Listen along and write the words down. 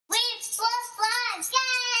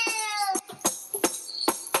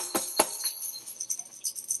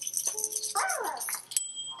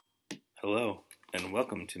and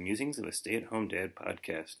welcome to Musings of a Stay-at-Home Dad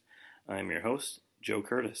podcast. I'm your host, Joe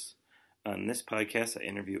Curtis. On this podcast, I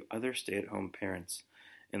interview other stay-at-home parents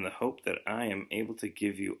in the hope that I am able to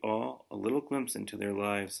give you all a little glimpse into their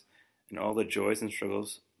lives and all the joys and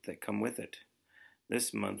struggles that come with it.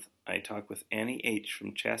 This month, I talk with Annie H.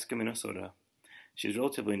 from Chaska, Minnesota. She's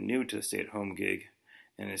relatively new to the stay-at-home gig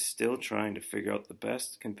and is still trying to figure out the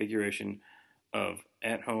best configuration of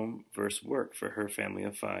at-home versus work for her family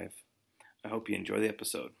of 5. I hope you enjoy the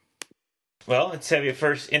episode. Well, let's have you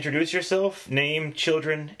first introduce yourself, name,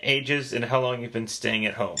 children, ages, and how long you've been staying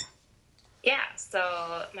at home. Yeah,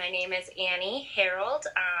 so my name is Annie Harold.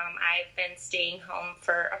 I've been staying home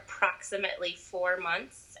for approximately 4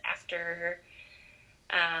 months after,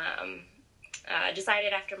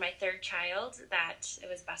 decided after my third child that it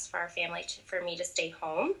was best for our family for me to stay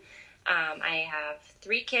home. I have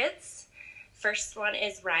 3 kids. First one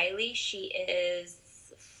is Riley. She is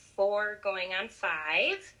 4 going on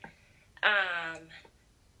 5.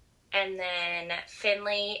 And then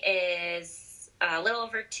Finley is a little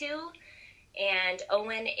over 2, and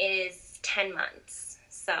Owen is 10 months.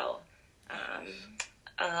 So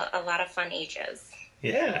a lot of fun ages.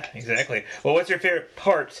 Yeah, exactly. Well, what's your favorite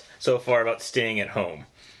part so far about staying at home?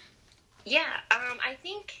 Yeah, I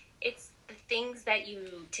think it's the things that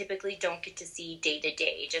you typically don't get to see day to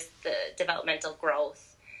day, just the developmental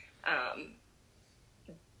growth.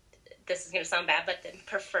 This is going to sound bad, but then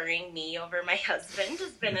preferring me over my husband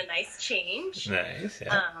has been a nice change. Nice,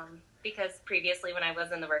 yeah. Because previously when I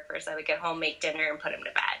was in the workforce, I would get home, make dinner, and put him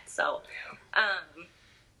to bed. So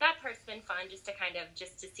that part's been fun, just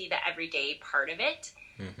to see the everyday part of it.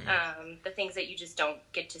 Mm-hmm. The things that you just don't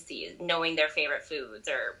get to see, knowing their favorite foods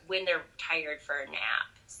or when they're tired for a nap.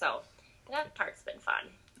 So that part's been fun.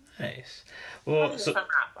 Nice. Well, the summer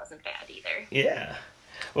off wasn't bad either. Yeah.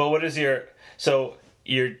 Well, what is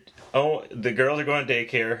the girls are going to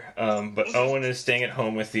daycare, but Owen is staying at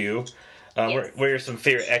home with you. Yes. What are some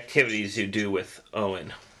favorite activities you do with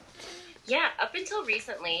Owen? Yeah, up until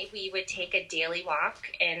recently, we would take a daily walk,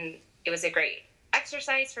 and it was a great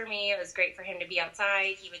exercise for me. It was great for him to be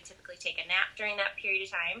outside. He would typically take a nap during that period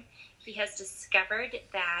of time. He has discovered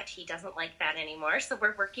that he doesn't like that anymore, so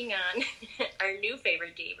we're working on our new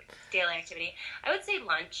favorite daily activity. I would say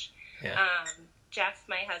lunch. Yeah. Jeff,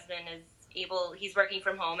 my husband, he's working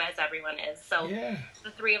from home as everyone is. So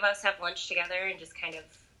The 3 of us have lunch together and just kind of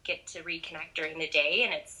get to reconnect during the day.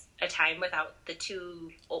 And it's a time without the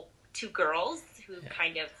two girls who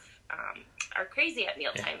kind of are crazy at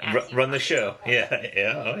mealtime. Run the show. Yeah.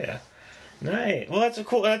 Oh yeah. Nice. Well,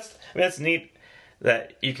 that's neat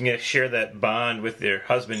that you can share that bond with your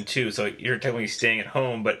husband too. So you're technically staying at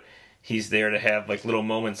home, but he's there to have like little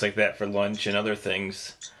moments like that for lunch and other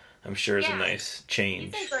things. I'm sure is a nice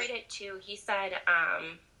change. He's enjoyed it too. He said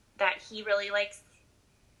that he really likes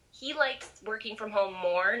working from home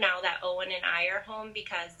more now that Owen and I are home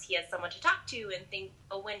because he has someone to talk to and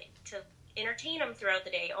Owen to entertain him throughout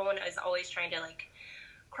the day. Owen is always trying to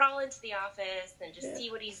crawl into the office and just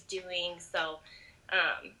see what he's doing. So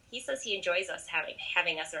he says he enjoys us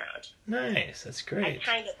having us around. Nice, that's great. I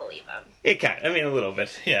kind of believe him. A little bit,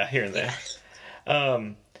 here and there.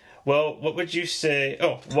 Yeah. Well, what would you say?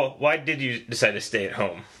 Why did you decide to stay at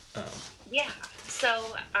home?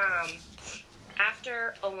 So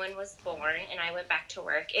after Owen was born and I went back to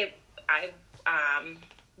work, I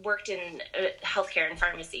worked in healthcare and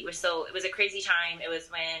pharmacy, so it was a crazy time. It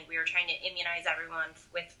was when we were trying to immunize everyone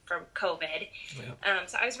from COVID. Yep.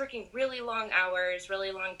 So I was working really long hours,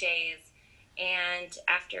 really long days. And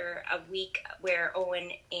after a week where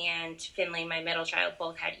Owen and Finley, my middle child,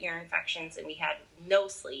 both had ear infections and we had no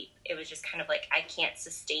sleep, it was just kind of like, I can't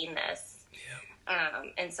sustain this. Yeah.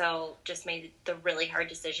 And so just made the really hard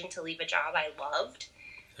decision to leave a job I loved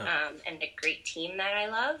and a great team that I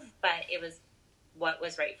love. But it was what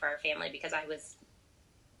was right for our family because I was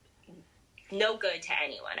no good to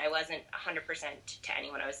anyone. I wasn't 100% to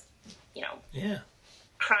anyone. I was,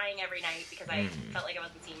 crying every night because I felt like I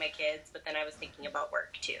wasn't seeing my kids, but then I was thinking about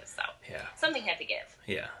work too, so something had to give.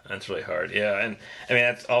 Yeah, that's really hard. Yeah, and I mean,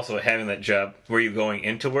 that's also having that job. Were you going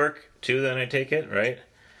into work too then, I take it, right?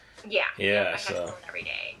 Yeah. Yeah, I had to go in every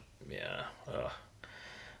day. Yeah, well,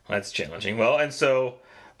 that's challenging. Well, and so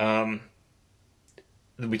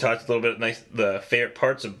we talked a little bit the favorite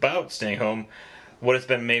parts about staying home. What has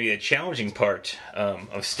been maybe a challenging part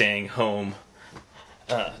of staying home?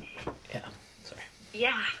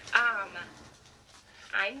 Yeah,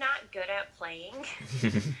 I'm not good at playing.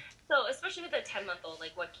 So, especially with a 10-month-old,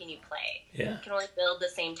 what can you play? Yeah. You can only build the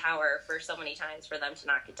same tower for so many times for them to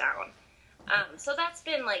knock it down. So that's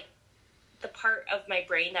been, the part of my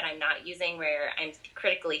brain that I'm not using where I'm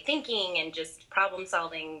critically thinking and just problem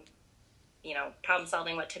solving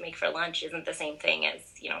what to make for lunch isn't the same thing as,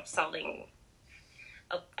 solving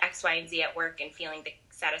X, Y, and Z at work and feeling the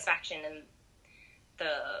satisfaction and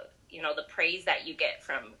the praise that you get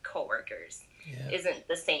from coworkers isn't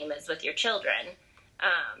the same as with your children.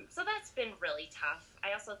 So that's been really tough.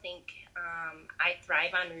 I also think I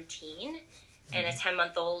thrive on routine, and a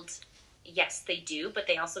 10-month-old, yes, they do, but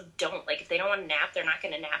they also don't. Like, if they don't want to nap, they're not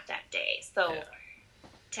going to nap that day. So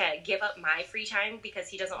to give up my free time because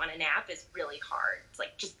he doesn't want to nap is really hard. It's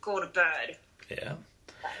like, just go to bed. Yeah.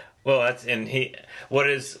 Well, what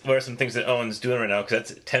are some things that Owen's doing right now?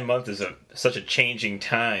 Because 10 months is such a changing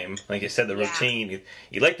time. Like you said, the routine,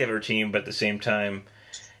 you like to have a routine, but at the same time,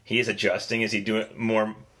 he is adjusting. Is he doing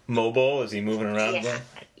more mobile? Is he moving around?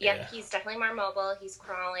 Yep, he's definitely more mobile. He's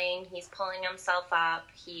crawling. He's pulling himself up.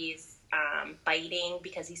 He's biting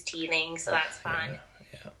because he's teething, so that's fun.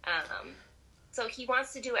 So he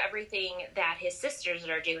wants to do everything that his sisters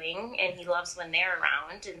are doing, and he loves when they're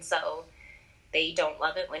around, and so they don't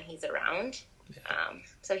love it when he's around.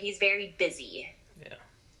 So he's very busy. Yeah.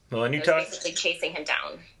 Well, and you talked basically chasing him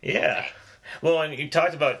down. Yeah. Well, and you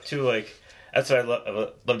talked about too, like, that's why I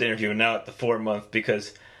love the interview now at the 4-month,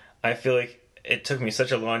 because I feel like it took me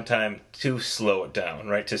such a long time to slow it down,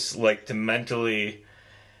 right? To mentally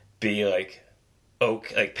be like,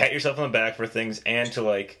 okay, like pat yourself on the back for things, and to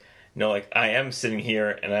I am sitting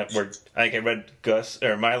here and I read Gus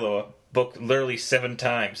or Milo a book literally 7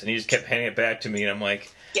 times, and he just kept handing it back to me, and I'm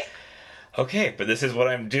like, okay, but this is what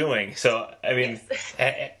I'm doing. So I mean,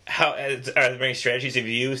 how are there any strategies you've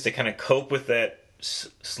used to kind of cope with that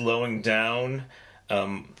slowing down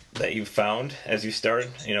that you've found as you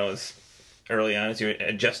started, as early on as you're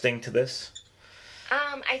adjusting to this?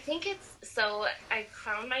 I think I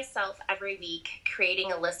found myself every week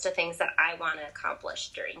creating a list of things that I want to accomplish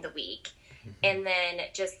during the week. And then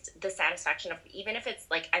just the satisfaction of, even if it's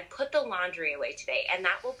like, I put the laundry away today, and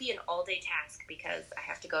that will be an all-day task because I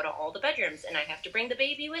have to go to all the bedrooms and I have to bring the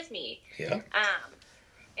baby with me. Yeah.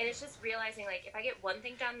 And it's just realizing, like, if I get one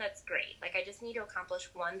thing done, that's great. Like, I just need to accomplish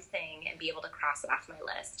one thing and be able to cross it off my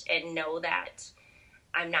list and know that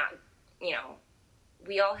I'm not,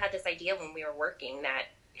 we all had this idea when we were working that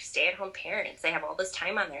stay-at-home parents, they have all this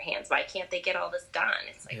time on their hands. Why can't they get all this done?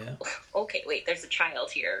 It's like, okay, wait, there's a child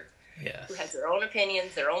here who has their own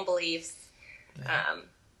opinions, their own beliefs.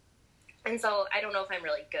 And so I don't know if I'm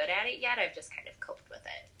really good at it yet. I've just kind of coped with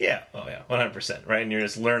it. Yeah. Oh, yeah. 100%. Right. And you're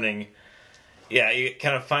just learning. Yeah. You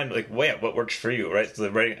kind of find what works for you. Right. So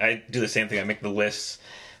I do the same thing. I make the lists,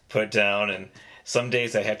 put it down, and some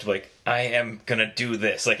days I have to I am going to do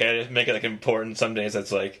this. Like, I just make it important. Some days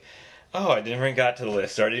it's like, oh, I never even got to the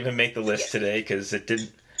list, or I didn't even make the list today because it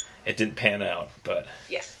didn't pan out. But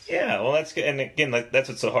yeah, well, that's good. And again, that's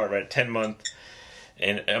what's so hard, right? 10-month,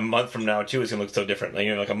 and a month from now too is gonna look so different.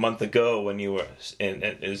 Like a month ago when you were in,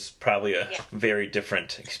 it is probably a very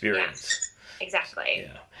different experience. Yeah, exactly.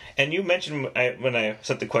 Yeah. And you mentioned when I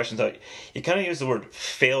sent the questions out, you kind of used the word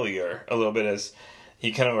failure a little bit, as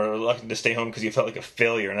you kind of were reluctant to stay home because you felt like a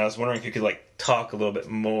failure. And I was wondering if you could talk a little bit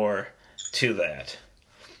more to that.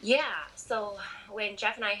 Yeah, so when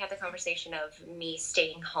Jeff and I had the conversation of me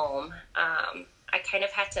staying home, I kind of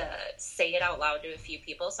had to say it out loud to a few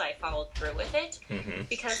people, so I followed through with it.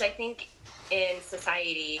 Because I think in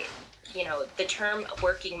society, the term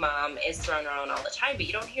working mom is thrown around all the time, but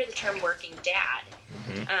you don't hear the term working dad.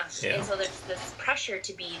 And so there's this pressure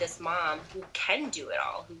to be this mom who can do it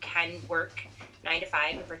all, who can work 9 to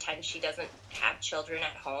 5 and pretend she doesn't have children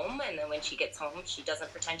at home, and then when she gets home, she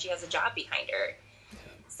doesn't pretend she has a job behind her.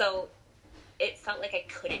 So it felt like I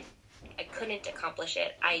couldn't accomplish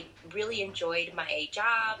it. I really enjoyed my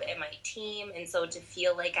job and my team, and so to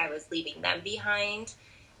feel like I was leaving them behind,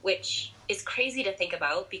 which is crazy to think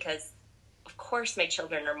about because, of course, my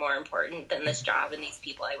children are more important than this job and these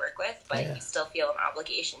people I work with, but you still feel an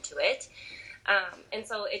obligation to it. And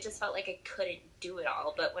so it just felt like I couldn't do it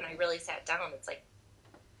all. But when I really sat down, it's like,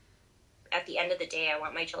 at the end of the day, I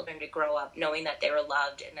want my children to grow up knowing that they were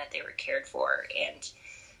loved and that they were cared for, and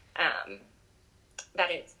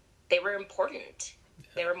they were important.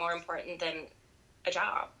 They were more important than a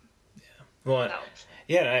job. Well,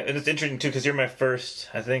 and it's interesting too because you're my first,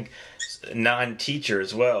 I think, non-teacher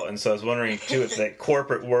as well, and so I was wondering too if that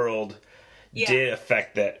corporate world did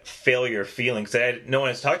affect that failure feeling. Because no one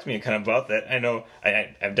has talked to me kind of about that. I know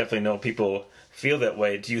I definitely know people feel that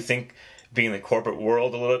way. Do you think being in the corporate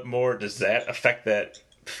world a little bit more, does that affect that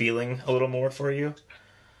feeling a little more for you?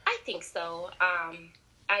 I think so.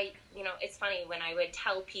 it's funny when I would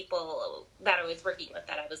tell people that I was working with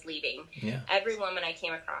that I was leaving. Yeah. Every woman I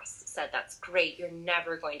came across said, "That's great. You're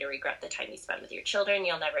never going to regret the time you spent with your children.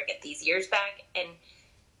 You'll never get these years back." And,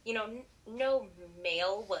 no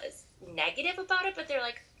male was negative about it, but they're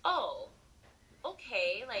like, "Oh,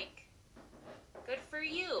 okay, like, good for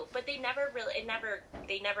you." But they never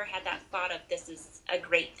had that thought of, this is a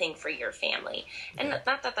great thing for your family. And not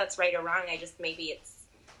that that's right or wrong. I just, maybe it's,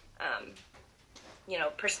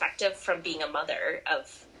 perspective from being a mother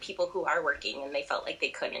of people who are working and they felt like they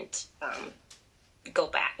couldn't go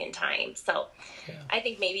back in time. So I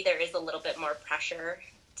think maybe there is a little bit more pressure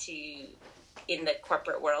in the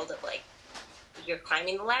corporate world of, like, you're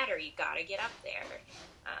climbing the ladder, you got to get up there.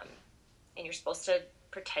 And you're supposed to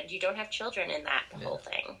pretend you don't have children in that whole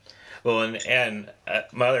thing. Well, and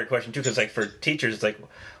my other question too, because like for teachers, it's like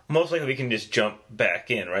most likely we can just jump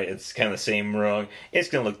back in, right? It's kind of the same rung. It's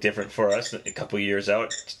going to look different for us a couple of years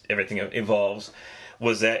out. Everything evolves.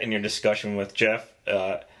 Was that in your discussion with Jeff?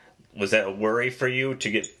 Was that a worry for you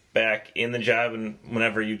to get back in the job and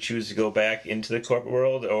whenever you choose to go back into the corporate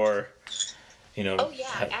world, or Oh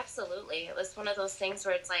yeah, absolutely. It was one of those things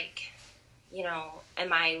where it's like,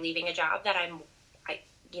 am I leaving a job that I'm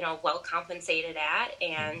well compensated at,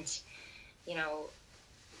 and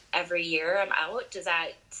every year I'm out, does that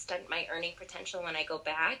stunt my earning potential when I go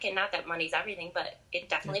back? And not that money's everything, but it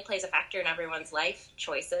definitely plays a factor in everyone's life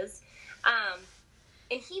choices.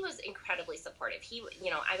 And he was incredibly supportive. He,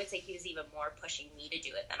 I would say he was even more pushing me to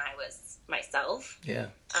do it than I was myself. Yeah.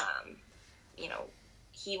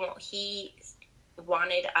 He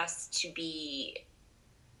wanted us to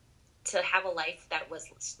have a life that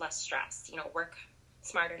was less stressed, work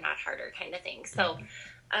smarter, not harder kind of thing. So,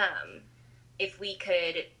 if we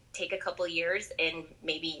could take a couple years and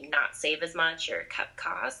maybe not save as much or cut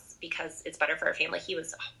costs because it's better for our family, he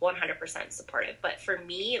was 100% supportive. But for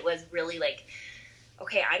me, it was really like,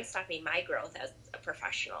 okay, I'm stopping my growth as a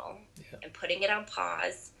professional and putting it on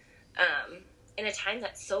pause. In a time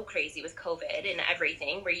that's so crazy with COVID and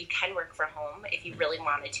everything, where you can work from home if you really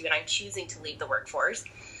wanted to, and I'm choosing to leave the workforce.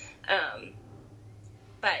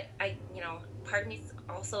 But part of me's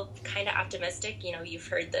also kind of optimistic. You've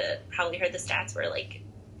probably heard the stats where, like,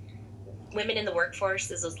 women in the workforce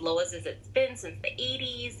is as low as it's been since the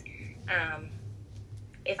 80s.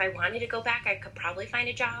 If I wanted to go back, I could probably find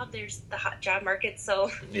a job. There's the hot job market,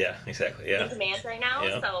 so yeah, exactly, yeah, in demand right now.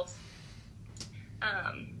 Yeah. So,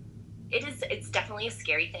 it's definitely a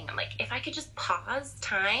scary thing. I'm like, if I could just pause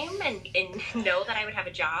time and know that I would have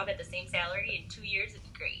a job at the same salary in 2 years, it'd be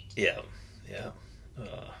great. Yeah.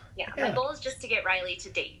 My goal is just to get Riley to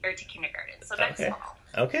kindergarten, so that's small.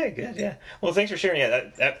 Okay, good, yeah. Well, thanks for sharing. Yeah,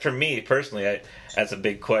 that for me personally, that's a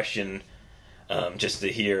big question. Just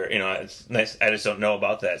to hear, it's nice. I just don't know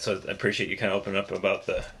about that, so I appreciate you kind of opening up about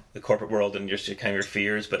the corporate world and just kind of your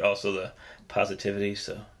fears, but also the positivity.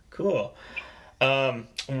 So cool.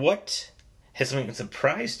 What has something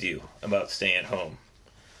surprised you about staying at home?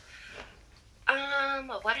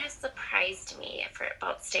 What has surprised me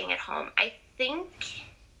about staying at home? I think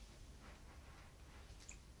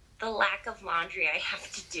the lack of laundry I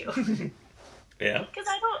have to do. Yeah. Because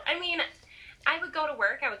I would go to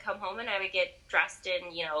work, I would come home, and I would get dressed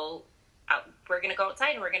in, we're going to go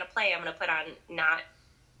outside and we're going to play. I'm going to put on not,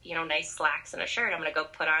 nice slacks and a shirt. I'm going to go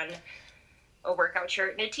put on a workout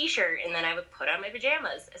shirt and a t-shirt, and then I would put on my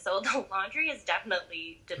pajamas. So the laundry is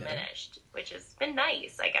definitely diminished, which has been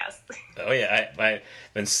nice, I guess. Oh yeah, I've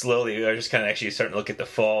been slowly. I just kind of actually starting to look at the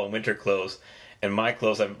fall and winter clothes, and my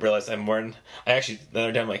clothes. I've realized I'm wearing. The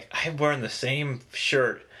other day I'm like, I'm wearing the same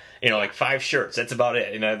shirt. Like 5 shirts. That's about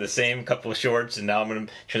it. I have the same couple of shorts, and now I'm going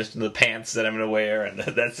to just the pants that I'm going to wear, and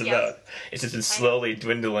that's about. It's just been slowly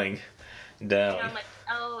dwindling down. I'm like,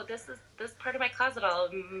 oh, this part of my closet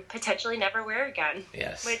I'll potentially never wear again.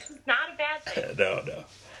 Yes. Which is not a bad thing. No.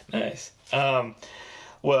 Nice.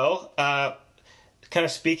 Well, kind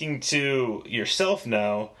of speaking to yourself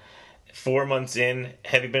now, 4 months in,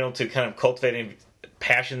 have you been able to kind of cultivate any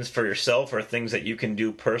passions for yourself or things that you can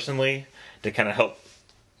do personally to kind of help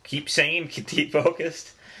keep sane, keep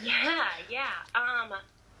focused? Yeah.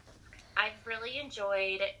 I've really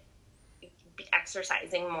enjoyed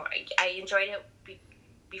exercising more. I enjoyed it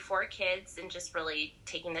before kids and just really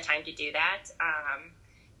taking the time to do that.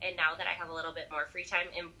 And now that I have a little bit more free time,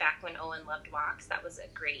 and back when Owen loved walks, that was a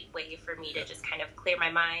great way for me to just kind of clear my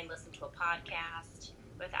mind, listen to a podcast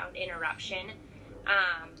without interruption.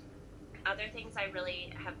 Other things I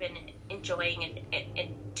really have been enjoying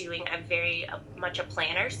and doing, I'm very much a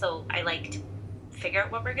planner, so I like to figure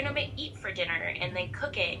out what we're going to eat for dinner and then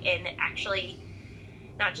cook it. And actually,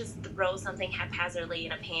 not just throw something haphazardly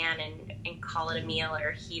in a pan and call it a meal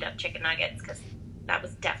or heat up chicken nuggets, because that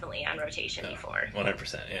was definitely on rotation before.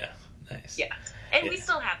 100%, yeah. Nice. Yeah. And we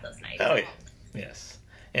still have those nights. Oh, yeah. Yes.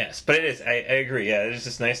 Yes. But it is, I agree, yeah. It's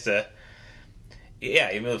just nice to,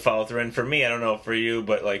 even to follow through. And for me, I don't know for you,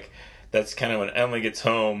 but, like, that's kind of when Emily gets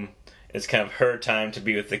home, it's kind of her time to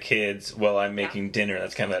be with the kids while I'm making dinner.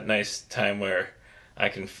 That's kind of that nice time where I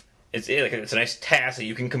can, it's a nice task that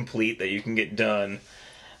you can complete, that you can get done,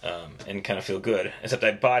 and kind of feel good. Except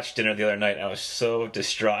I botched dinner the other night. I was so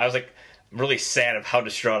distraught. I was, like, really sad of how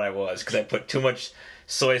distraught I was because I put too much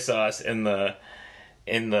soy sauce in the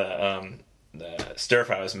stir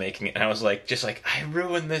fry I was making, and I was like, I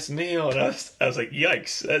ruined this meal, and I was like,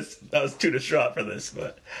 yikes, I was too distraught for this.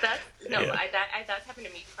 But that's happened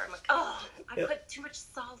to me before. I'm like, I put too much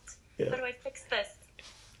salt. How do I fix this?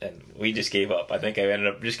 And we just gave up. I think I ended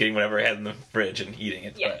up just getting whatever I had in the fridge and eating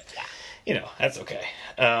it. But that's okay.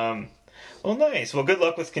 Well, nice. Well, good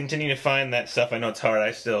luck with continuing to find that stuff. I know it's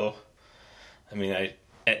hard.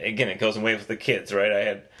 Again, it goes away with the kids, right? I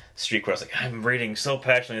had a streak where I was like, I'm reading so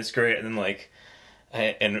passionately, it's great, and then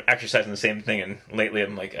and exercising the same thing, and lately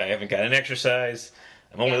I'm like, I haven't got an exercise.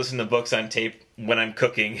 I'm only listening to books on tape when I'm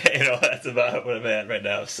cooking. That's about what I'm at right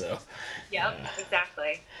now. So. Yep,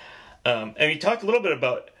 exactly. And you talked a little bit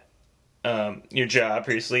about your job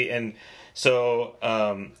previously, and so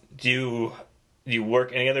do you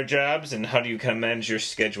work any other jobs, and how do you kind of manage your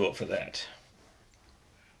schedule for that?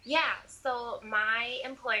 Yeah, so my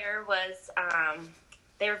employer was,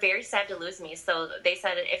 they were very sad to lose me, so they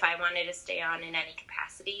said if I wanted to stay on in any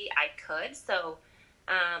capacity, I could. So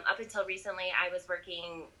up until recently, I was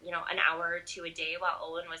working, an hour or two a day while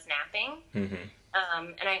Owen was napping.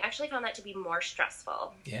 Mm-hmm. And I actually found that to be more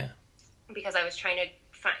stressful. Yeah. Because I was trying to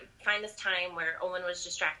find this time where Owen was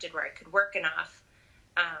distracted, where I could work enough.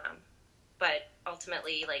 But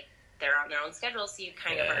ultimately, they're on their own schedule, so you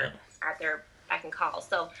kind of are at their beck and call.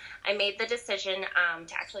 So I made the decision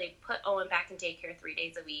to actually put Owen back in daycare 3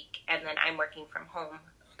 days a week, and then I'm working from home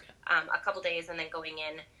a couple days and then going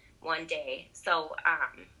in one day. So,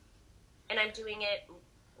 and I'm doing it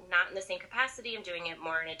not in the same capacity. I'm doing it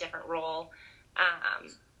more in a different role.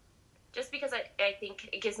 Just because I think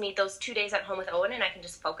it gives me those 2 days at home with Owen, and I can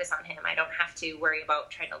just focus on him. I don't have to worry about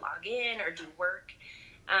trying to log in or do work.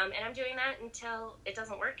 And I'm doing that until it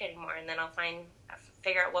doesn't work anymore, and then I'll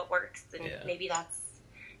figure out what works, and maybe that's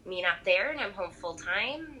me not there, and I'm home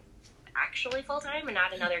full-time, actually full-time, and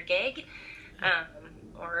not another gig,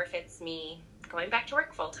 or if it's me going back to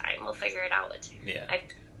work full-time, we'll figure it out. Yeah.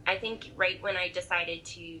 I think right when I decided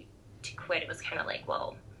to quit, it was kind of like,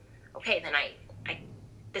 well, okay, then I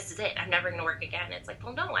this is it. I'm never going to work again. It's like,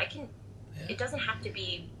 well, no, I can. Yeah. It doesn't have to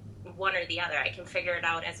be one or the other. I can figure it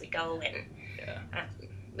out as we go. And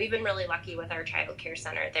we've been really lucky with our child care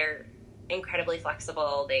center. They're incredibly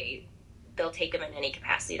flexible. They'll take them in any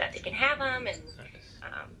capacity that they can have them, and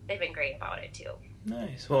they've been great about it too.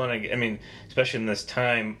 Nice. Well, and I mean, especially in this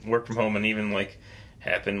time, work from home, and even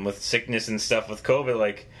happened with sickness and stuff with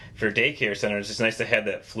COVID, for daycare centers, it's nice to have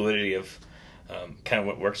that fluidity of kind of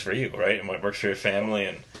what works for you, right, and what works for your family,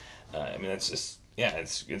 and that's just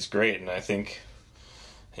it's great, and I think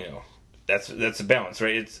that's a balance,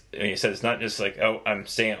 right? It's you said it's not just I'm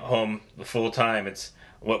staying at home the full time. It's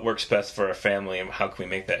what works best for a family, and how can we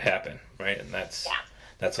make that happen, right? And that's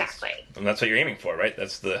exactly, and that's what you're aiming for, right?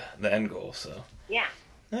 That's the end goal. So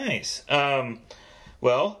nice.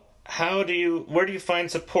 Well, where do you find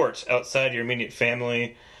support outside your immediate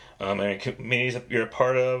family, and communities that you're a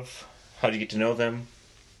part of? How do you get to know them?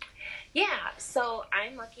 Yeah, so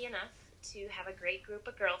I'm lucky enough to have a great group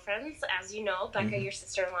of girlfriends. As you know, Becca, your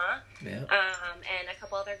sister-in-law, and a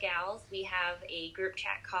couple other gals. We have a group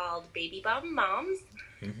chat called Baby Bum Moms.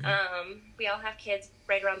 Mm-hmm. We all have kids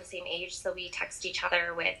right around the same age, so we text each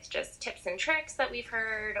other with just tips and tricks that we've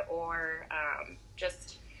heard, or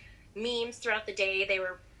just memes throughout the day. They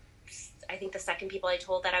were, I think, the second people I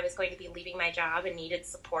told that I was going to be leaving my job and needed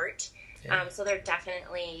support. Yeah. So they're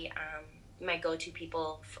definitely my go-to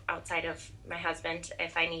people outside of my husband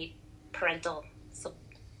if I need parental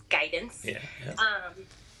guidance. Yeah.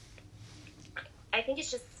 I think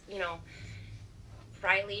it's just,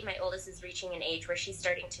 Riley, my oldest, is reaching an age where she's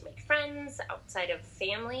starting to make friends outside of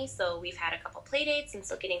family. So we've had a couple play dates, and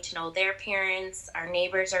so getting to know their parents. Our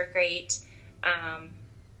neighbors are great.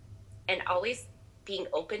 And always being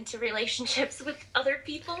open to relationships with other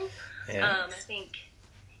people. Yeah. I think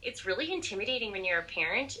it's really intimidating when you're a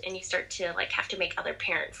parent and you start to have to make other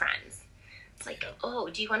parent friends. It's oh,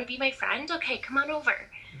 do you want to be my friend? Okay, come on over.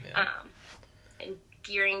 Yeah. And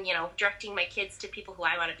gearing, directing my kids to people who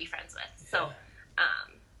I want to be friends with. So,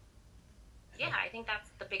 Yeah, I think that's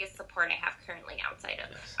the biggest support I have currently outside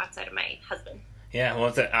of my husband. Yeah, well,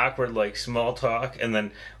 it's that awkward, like, small talk, and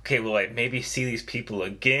then, okay, will I maybe see these people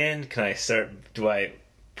again? Do I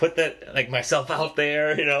put that, like, myself out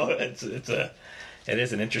there? It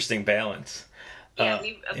is an interesting balance. Yeah,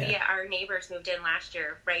 Yeah. our neighbors moved in last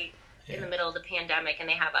year, right in Yeah. the middle of the pandemic, and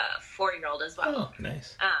they have a 4-year-old as well. Oh,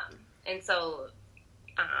 nice. And so,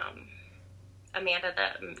 Amanda,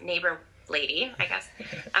 the neighbor lady, I guess,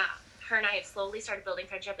 her and I have slowly started building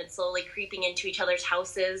friendship and slowly creeping into each other's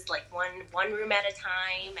houses, like one room at a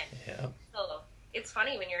time. And Yeah. so it's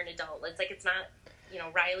funny when you're an adult. It's like it's not,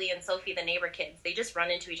 Riley and Sophie, the neighbor kids, they just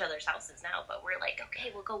run into each other's houses now. But we're like,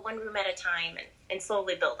 okay, we'll go one room at a time and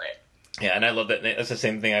slowly build it. Yeah, and I love that. That's the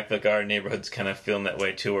same thing. I feel like our neighborhood's kind of feeling that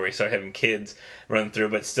way too, where we start having kids run through,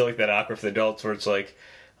 but still like that awkward for the adults, where it's like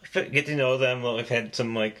get to know them. We've had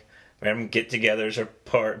some like random get-togethers or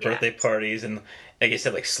birthday parties, and like I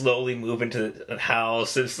said, like slowly move into the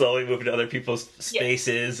house and slowly move into other people's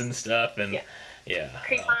spaces and stuff, and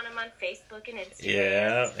creep on them on Facebook and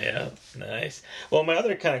Instagram. Yeah, nice. Well, my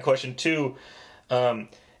other kind of question too,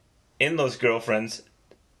 in those girlfriends.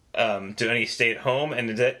 Do any stay at home, and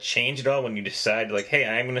did that change at all when you decide, like, hey,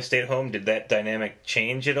 I'm going to stay at home? Did that dynamic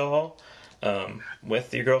change at all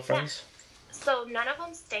with your girlfriends? Yeah. So none of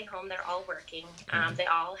them stay home. They're all working. They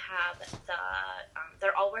all have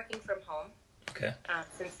they're all working from home. Okay.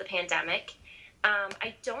 Since the pandemic.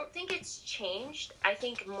 I don't think it's changed. I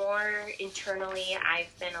think more internally,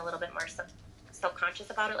 I've been a little bit more self-conscious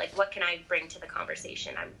about it. Like, what can I bring to the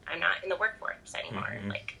conversation? I'm not in the workforce anymore. Mm-hmm.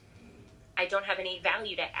 Like, I don't have any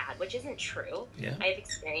value to add, which isn't true. Yeah. I have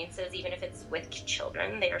experiences, even if it's with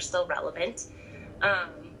children, they are still relevant.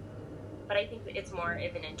 But I think it's more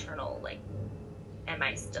of an internal, like, am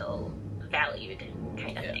I still valued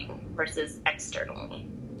kind of thing versus externally.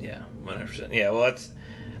 Yeah, 100%. Yeah, well, it's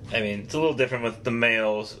a little different with the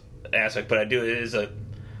males aspect, but I feel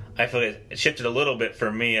like it shifted a little bit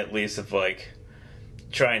for me, at least, of, like,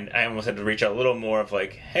 I almost had to reach out a little more of,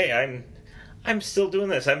 like, hey, I'm still doing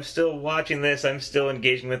this. I'm still watching this. I'm still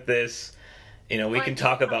engaging with this. We can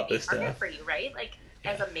talk about this stuff. For you, right? Like,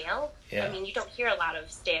 as a male, I mean, you don't hear a lot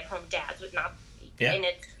of stay-at-home dads with and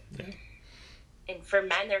it's, and for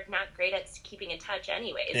men, they're not great at keeping in touch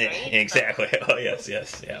anyways, right? Exactly. Oh, yes,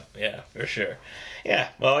 yeah, for sure. Yeah,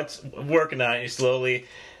 well, it's working on it. You slowly,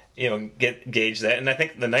 gauge that. And I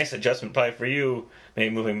think the nice adjustment probably for you,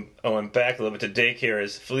 maybe moving Owen back a little bit to daycare,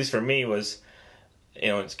 is, at least for me, was,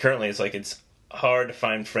 it's hard to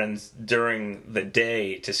find friends during the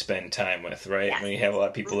day to spend time with, right? Yes. When you have a lot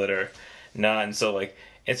of people that are not, and so, like,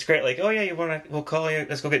 it's great, like, oh yeah, we'll call you,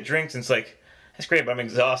 let's go get drinks, and it's like, that's great, but I'm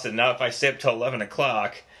exhausted. Now if I stay up till 11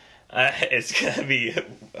 o'clock, it's going to be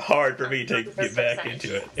hard for me to get back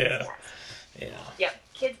into it. Yeah. Yep,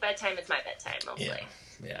 kids' bedtime is my bedtime, mostly.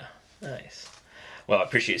 Yeah, nice. Well, I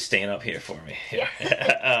appreciate you staying up here for me.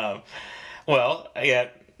 Yeah. Well, I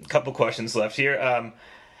got a couple questions left here.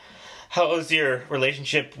 How has your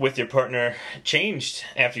relationship with your partner changed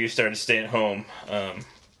after you started staying at home?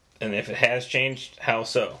 And if it has changed, how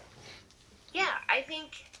so? Yeah, I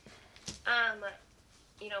think,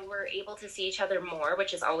 we're able to see each other more,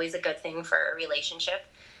 which is always a good thing for a relationship.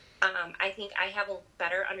 I think I have a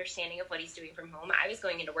better understanding of what he's doing from home. I was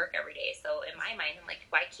going into work every day, so in my mind, I'm like,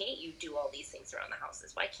 why can't you do all these things around the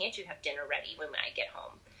houses? Why can't you have dinner ready when I get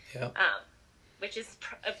home? Yeah. Which is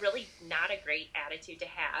really not a great attitude to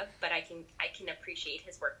have, but I can appreciate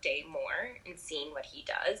his workday more and seeing what he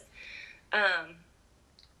does.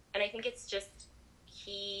 And I think it's just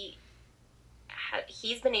he's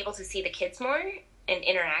been able to see the kids more and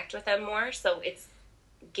interact with them more, so it's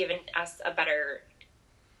given us a better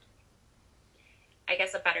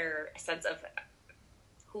sense of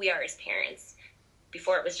who we are as parents.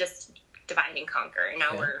 Before it was just divide and conquer, and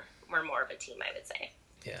now we're more of a team, I would say.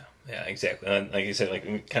 Yeah, exactly. And like you said,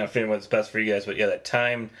 like, kind of figuring what's best for you guys, but that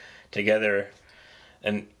time together,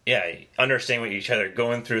 and understanding what each other are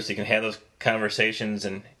going through, so you can have those conversations.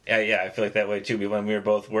 And I feel like that way too. When we were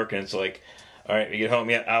both working, it's like, all right, we get home,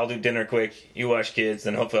 I'll do dinner quick, you watch kids,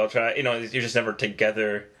 then hopefully I'll try. You're just never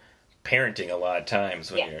together parenting a lot of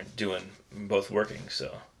times when you're doing both working.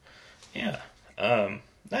 So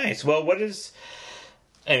nice. Well, what is,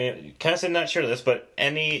 kind of said not sure of this, but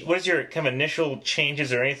what is your kind of initial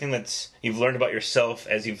changes or anything that's you've learned about yourself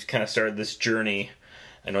as you've kind of started this journey?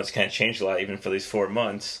 I know it's kind of changed a lot even for these 4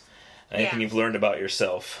 months. Anything you've learned about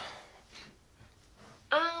yourself?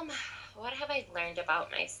 What have I learned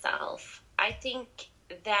about myself? I think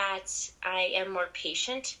that I am more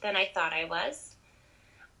patient than I thought I was.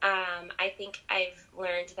 I think I've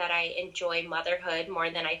learned that I enjoy motherhood more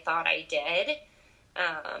than I thought I did.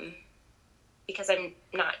 because I'm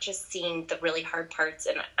not just seeing the really hard parts,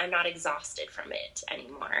 and I'm not exhausted from it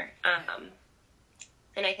anymore.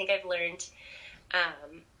 And I think I've learned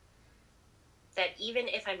that even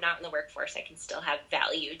if I'm not in the workforce, I can still have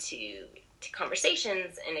value to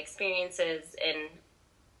conversations and experiences,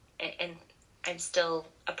 and I'm still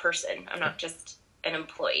a person. I'm not just an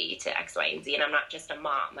employee to X, Y, and Z, and I'm not just a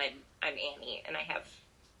mom. I'm Annie, and I have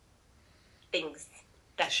things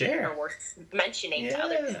that are worth mentioning to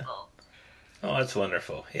other people. Oh, that's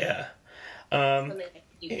wonderful. Yeah. Something that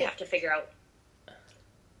you have to figure out.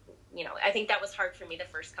 You know, I think that was hard for me the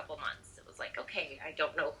first couple months. It was like, okay, I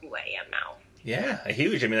don't know who I am now. Yeah,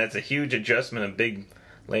 that's a huge adjustment, a big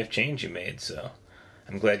life change you made, so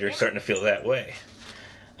I'm glad you're starting to feel that way.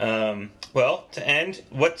 Well, to end,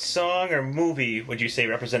 what song or movie would you say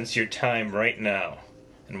represents your time right now,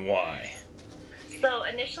 and why? So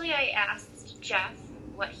initially I asked Jeff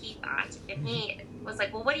what he thought, and he was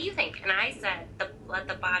like, well, what do you think? And I said, let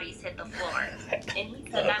the bodies hit the floor. And he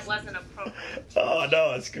said that wasn't appropriate. Oh,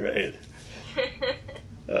 no, it's great.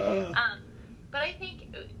 But I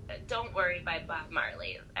think Don't Worry by Bob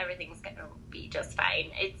Marley, everything's going to be just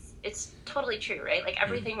fine. It's totally true, right? Like,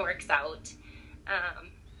 everything works out.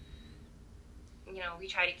 You know,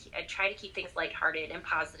 I try to keep things lighthearted and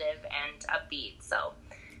positive and upbeat. So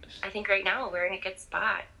I think right now we're in a good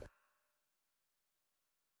spot.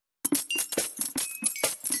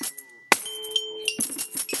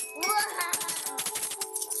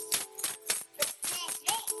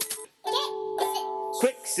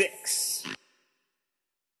 Quick six.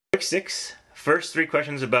 First 3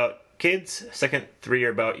 questions about kids, second 3 are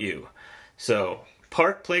about you. So,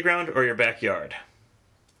 park, playground, or your backyard?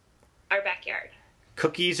 Our backyard.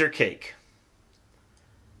 Cookies or cake?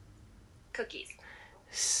 Cookies.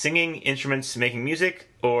 Singing, instruments, making music,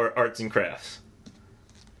 or arts and crafts?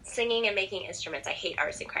 Singing and making instruments. I hate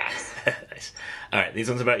arts and crafts. Nice. All right, these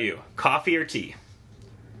ones about you. Coffee or tea?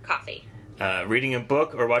 Coffee. Reading a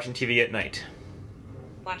book or watching TV at night?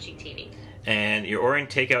 Watching TV. And you're ordering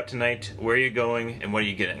takeout tonight. Where are you going, and what are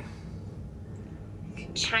you getting?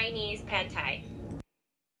 Chinese pad thai.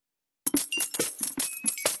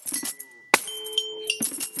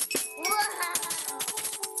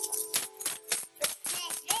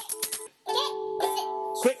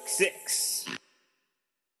 Quick 6.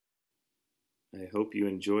 I hope you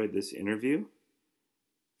enjoyed this interview.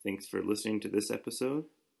 Thanks for listening to this episode,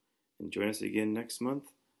 and join us again next month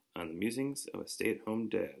on the Musings of a Stay-at-Home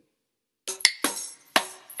Dad.